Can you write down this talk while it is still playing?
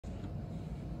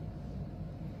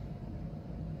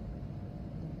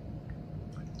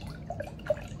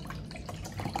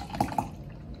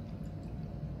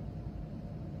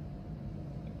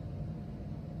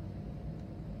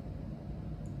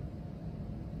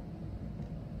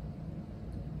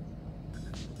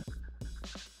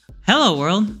Hello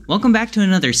world, welcome back to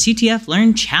another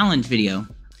CTFlearn challenge video.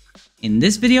 In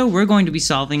this video, we're going to be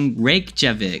solving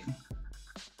Reykjavik.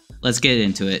 Let's get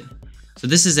into it. So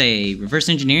this is a reverse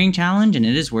engineering challenge and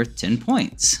it is worth 10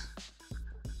 points.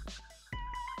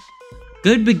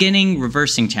 Good beginning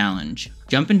reversing challenge.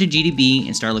 Jump into GDB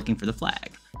and start looking for the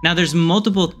flag. Now there's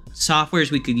multiple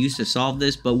softwares we could use to solve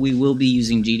this, but we will be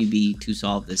using GDB to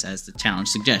solve this as the challenge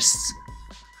suggests.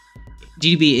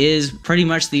 GDB is pretty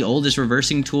much the oldest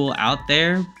reversing tool out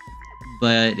there,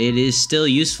 but it is still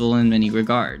useful in many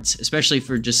regards, especially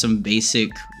for just some basic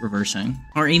reversing,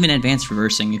 or even advanced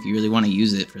reversing if you really want to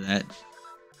use it for that.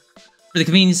 For the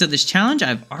convenience of this challenge,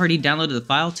 I've already downloaded the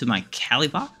file to my Kali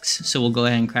box, so we'll go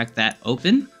ahead and crack that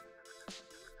open.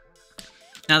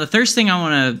 Now the first thing I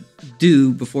want to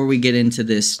do before we get into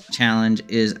this challenge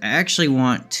is I actually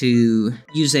want to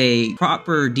use a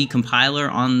proper decompiler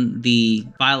on the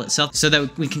file itself so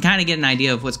that we can kind of get an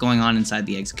idea of what's going on inside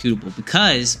the executable,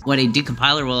 because what a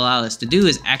decompiler will allow us to do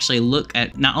is actually look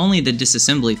at not only the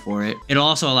disassembly for it, it'll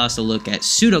also allow us to look at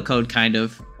pseudocode kind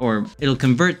of, or it'll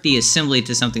convert the assembly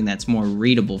to something that's more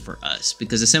readable for us,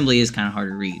 because assembly is kind of hard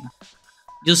to read.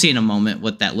 You'll see in a moment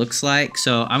what that looks like.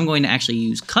 So I'm going to actually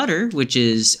use Cutter, which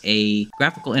is a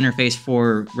graphical interface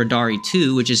for Radari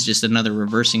 2, which is just another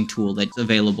reversing tool that's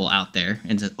available out there.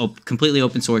 And it's completely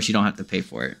open source, you don't have to pay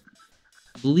for it.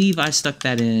 I believe I stuck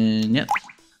that in, yep.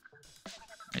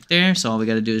 Right there, so all we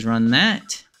gotta do is run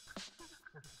that.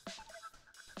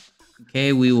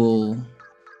 Okay, we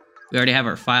already have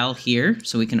our file here,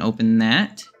 so we can open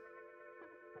that.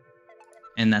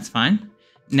 And that's fine.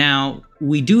 Now,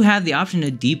 we do have the option to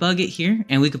debug it here,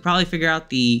 and we could probably figure out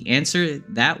the answer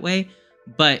that way,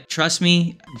 but trust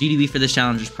me, GDB for this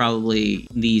challenge is probably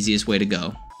the easiest way to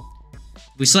go.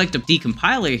 We select a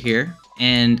decompiler here,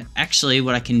 and actually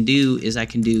what I can do is I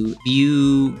can do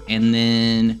view, and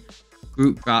then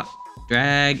group drop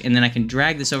drag, and then I can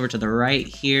drag this over to the right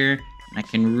here, and I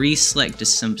can reselect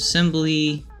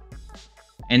disassembly,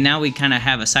 and now we kind of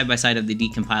have a side-by-side of the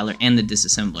decompiler and the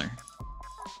disassembler.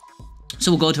 So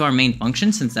we'll go to our main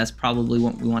function, since that's probably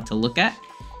what we want to look at.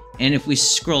 And if we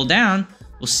scroll down,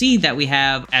 we'll see that we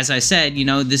have, as I said,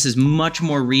 this is much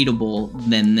more readable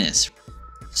than this.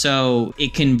 So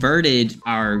it converted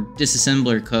our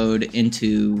disassembler code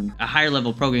into a higher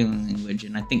level programming language.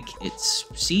 And I think it's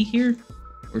C here,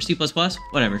 or C++,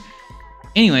 whatever.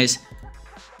 Anyways,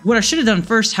 what I should have done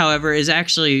first, however, is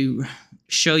actually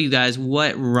show you guys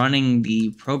what running the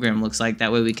program looks like.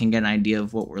 That way we can get an idea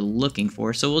of what we're looking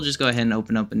for. So we'll just go ahead and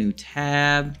open up a new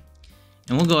tab,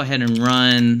 and we'll go ahead and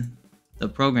run the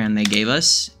program they gave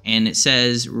us. And it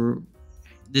says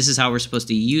this is how we're supposed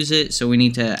to use it. So we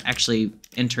need to actually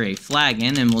enter a flag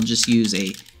in, and we'll just use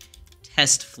a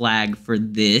test flag for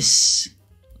this.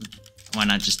 Why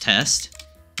not just test?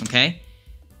 Okay.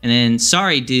 And then,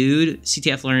 sorry, dude,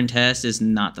 CTFlearn test is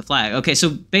not the flag. Okay, so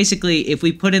basically, if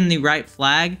we put in the right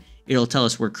flag, it'll tell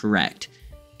us we're correct.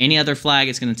 Any other flag,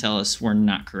 it's going to tell us we're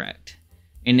not correct.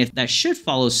 And if that should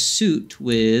follow suit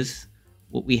with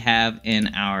what we have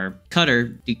in our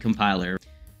Cutter decompiler.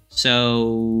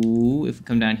 So if we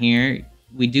come down here,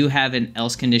 we do have an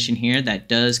else condition here that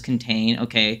does contain,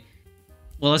 okay,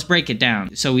 well, let's break it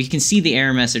down. So we can see the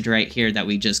error message right here that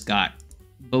we just got.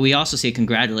 But we also say,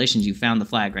 congratulations, you found the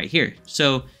flag right here.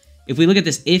 So if we look at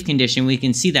this if condition, we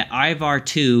can see that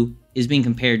ivar2 is being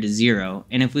compared to 0.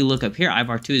 And if we look up here,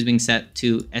 ivar2 is being set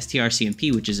to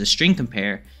strcmp, which is a string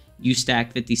compare,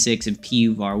 ustack56 and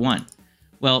puvar1.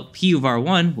 Well,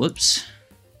 puvar1, whoops,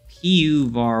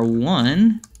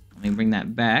 puvar1, let me bring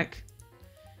that back.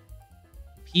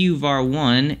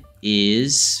 puvar1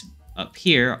 is up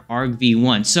here,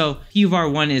 argv1. So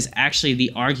puvar1 is actually the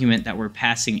argument that we're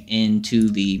passing into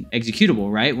the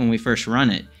executable, right? When we first run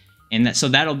it. And so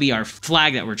that'll be our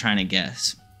flag that we're trying to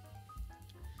guess.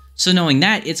 So knowing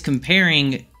that, it's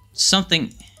comparing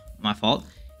something, my fault,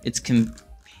 it's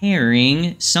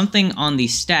comparing something on the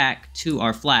stack to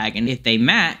our flag. And if they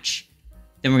match,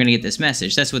 then we're gonna get this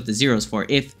message. That's what the 0 is for.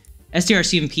 If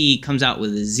strcmp comes out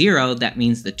with a 0, that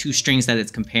means the two strings that it's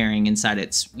comparing inside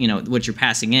its, what you're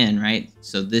passing in, right?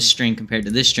 So this string compared to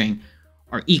this string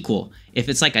are equal. If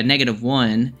it's like a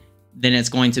 -1, then it's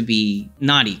going to be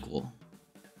not equal.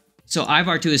 So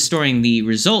ivar2 is storing the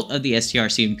result of the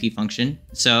strcmp function.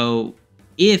 So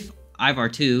if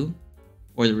ivar2,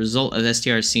 or the result of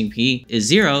strcmp, is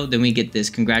 0, then we get this,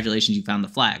 congratulations, you found the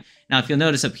flag. Now, if you'll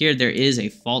notice up here, there is a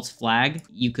false flag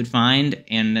you could find,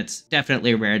 and that's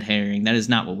definitely a red herring. That is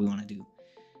not what we want to do.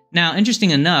 Now,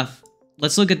 interesting enough,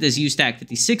 let's look at this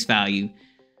ustack56 value.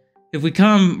 If we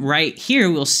come right here,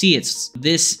 we'll see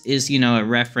this is, you know, a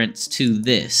reference to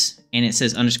this. And it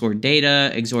says underscore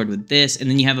data, XORed with this. And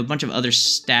then you have a bunch of other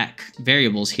stack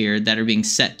variables here that are being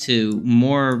set to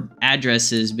more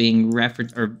addresses being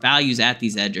referenced, or values at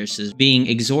these addresses being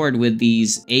XORed with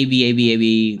these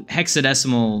AB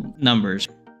hexadecimal numbers.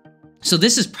 So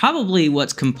this is probably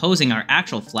what's composing our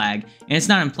actual flag. And it's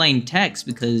not in plain text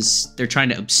because they're trying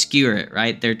to obscure it,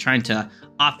 right? They're trying to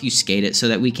obfuscate it so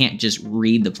that we can't just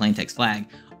read the plain text flag.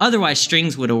 Otherwise,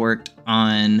 strings would have worked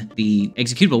on the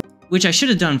executable, which I should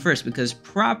have done first, because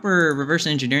proper reverse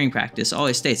engineering practice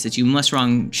always states that you must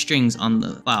run strings on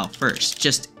the file first,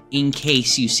 just in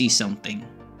case you see something.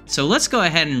 So let's go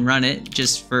ahead and run it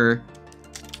just for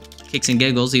kicks and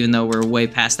giggles, even though we're way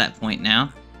past that point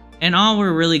now. And all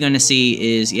we're really going to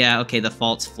see is, yeah, okay, the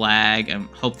false flag.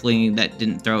 Hopefully that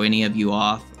didn't throw any of you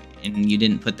off and you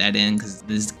didn't put that in, because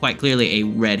this is quite clearly a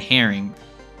red herring.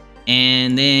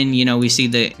 And then, you know, we see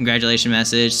the congratulations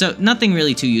message. So nothing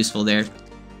really too useful there.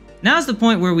 Now's the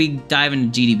point where we dive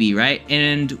into GDB, right?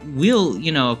 And we'll,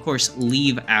 you know, of course,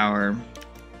 leave our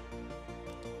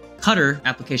cutter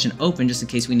application open just in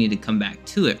case we need to come back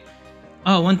to it.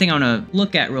 Oh, one thing I want to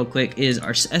look at real quick is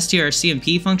our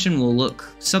strcmp function will look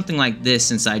something like this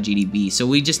inside GDB. So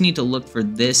we just need to look for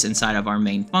this inside of our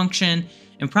main function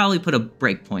and probably put a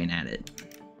breakpoint at it.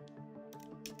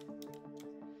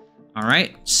 All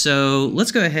right, so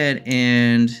let's go ahead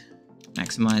and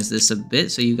maximize this a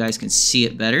bit so you guys can see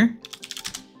it better.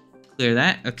 Clear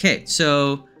that. Okay,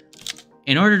 so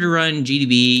in order to run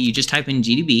GDB, you just type in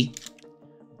GDB,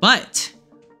 but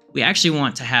we actually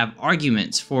want to have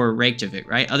arguments for Reykjavik,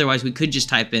 right? Otherwise, we could just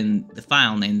type in the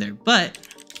file name there, but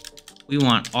we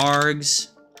want args,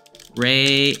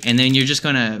 Ray, and then you're just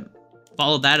gonna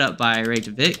follow that up by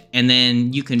Reykjavik, and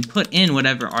then you can put in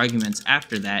whatever arguments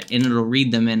after that, and it'll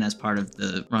read them in as part of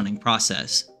the running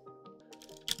process.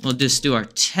 We'll just do our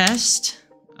test.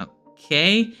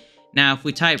 Okay. Now, if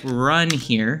we type run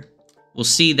here, we'll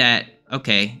see that,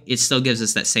 okay, it still gives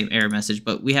us that same error message,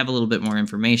 but we have a little bit more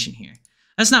information here.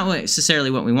 That's not necessarily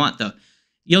what we want, though.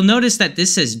 You'll notice that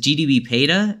this says GDB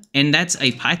Peta, and that's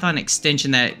a Python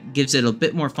extension that gives it a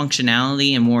bit more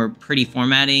functionality and more pretty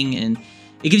formatting, and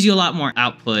it gives you a lot more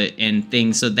output and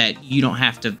things so that you don't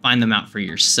have to find them out for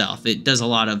yourself. It does a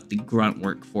lot of the grunt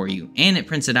work for you, and it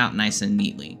prints it out nice and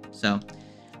neatly. So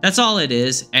that's all it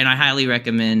is, and I highly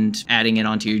recommend adding it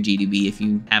onto your GDB if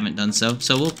you haven't done so.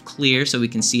 So we'll clear so we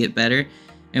can see it better,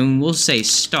 and we'll say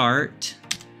start.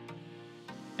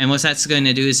 And what that's going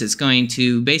to do is it's going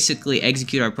to basically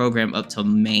execute our program up to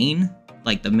main,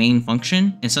 like the main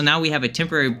function. And so now we have a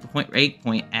temporary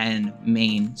breakpoint and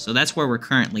main. So that's where we're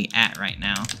currently at right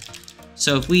now.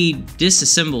 So if we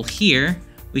disassemble here,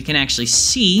 we can actually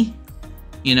see,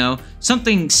 you know,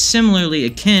 something similarly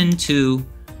akin to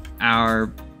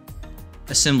our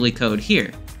assembly code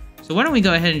here. So why don't we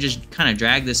go ahead and just kind of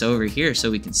drag this over here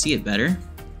so we can see it better.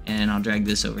 And I'll drag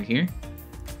this over here.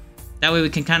 That way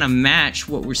we can kind of match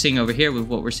what we're seeing over here with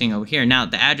what we're seeing over here. Now,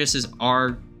 the addresses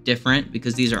are different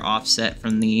because these are offset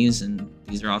from these and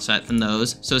these are offset from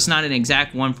those. So it's not an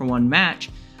exact one-for-one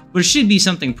match, but it should be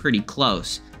something pretty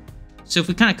close. So if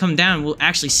we kind of come down, we'll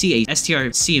actually see a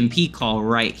strcmp call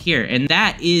right here. And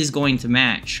that is going to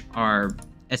match our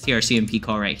strcmp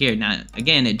call right here. Now,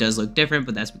 again, it does look different,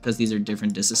 but that's because these are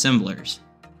different disassemblers.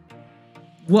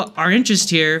 What our interest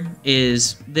here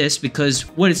is this, because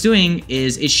what it's doing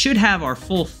is it should have our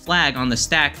full flag on the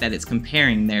stack that it's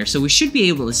comparing there. So we should be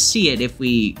able to see it if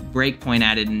we breakpoint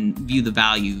at it and view the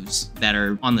values that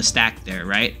are on the stack there,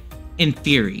 right? In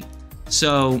theory.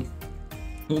 So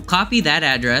we'll copy that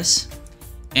address,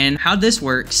 and how this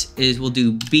works is we'll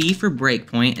do B for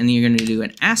breakpoint, and then you're going to do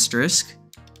an asterisk,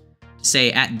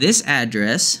 say at this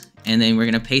address, and then we're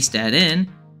going to paste that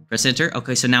in, press enter.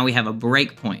 Okay, so now we have a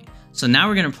breakpoint. So now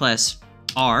we're going to press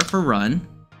R for run,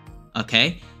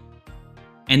 okay?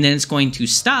 And then it's going to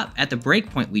stop at the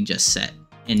breakpoint we just set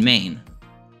in main.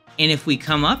 And if we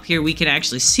come up here, we can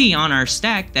actually see on our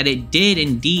stack that it did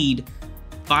indeed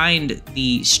find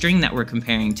the string that we're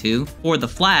comparing to for the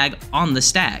flag on the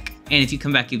stack. And if you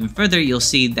come back even further, you'll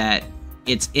see that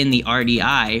it's in the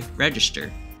RDI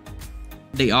register.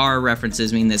 The R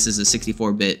references mean this is a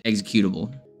 64-bit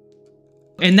executable.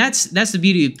 And that's the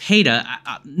beauty of Peta.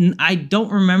 I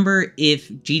don't remember if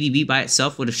GDB by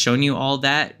itself would have shown you all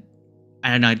that.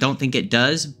 And I don't think it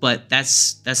does, but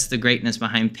that's the greatness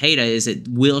behind Peta, is it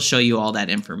will show you all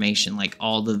that information, like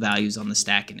all the values on the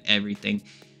stack and everything.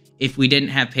 If we didn't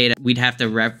have Peta, we'd have to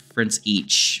reference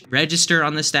each register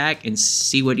on the stack and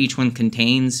see what each one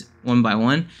contains one by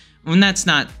one. And that's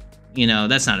not, you know,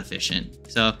 that's not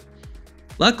efficient. So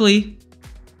luckily,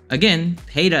 again,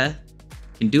 Peta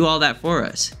can do all that for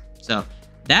us. So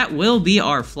that will be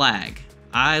our flag.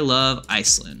 I love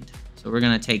Iceland. So we're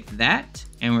gonna take that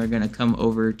and we're gonna come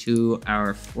over to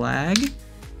our flag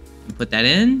and put that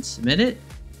in, submit it,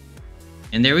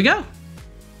 and there we go.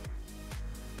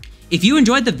 If you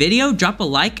enjoyed the video, drop a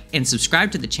like and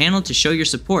subscribe to the channel to show your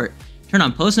support. Turn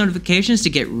on post notifications to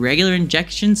get regular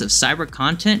injections of cyber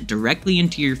content directly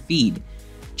into your feed.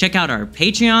 Check out our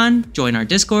Patreon, join our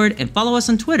Discord, and follow us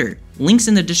on Twitter. Links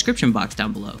in the description box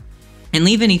down below. And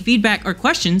leave any feedback or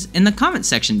questions in the comment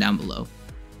section down below.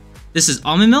 This is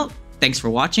Almond Milk. Thanks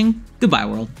for watching. Goodbye,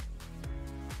 world.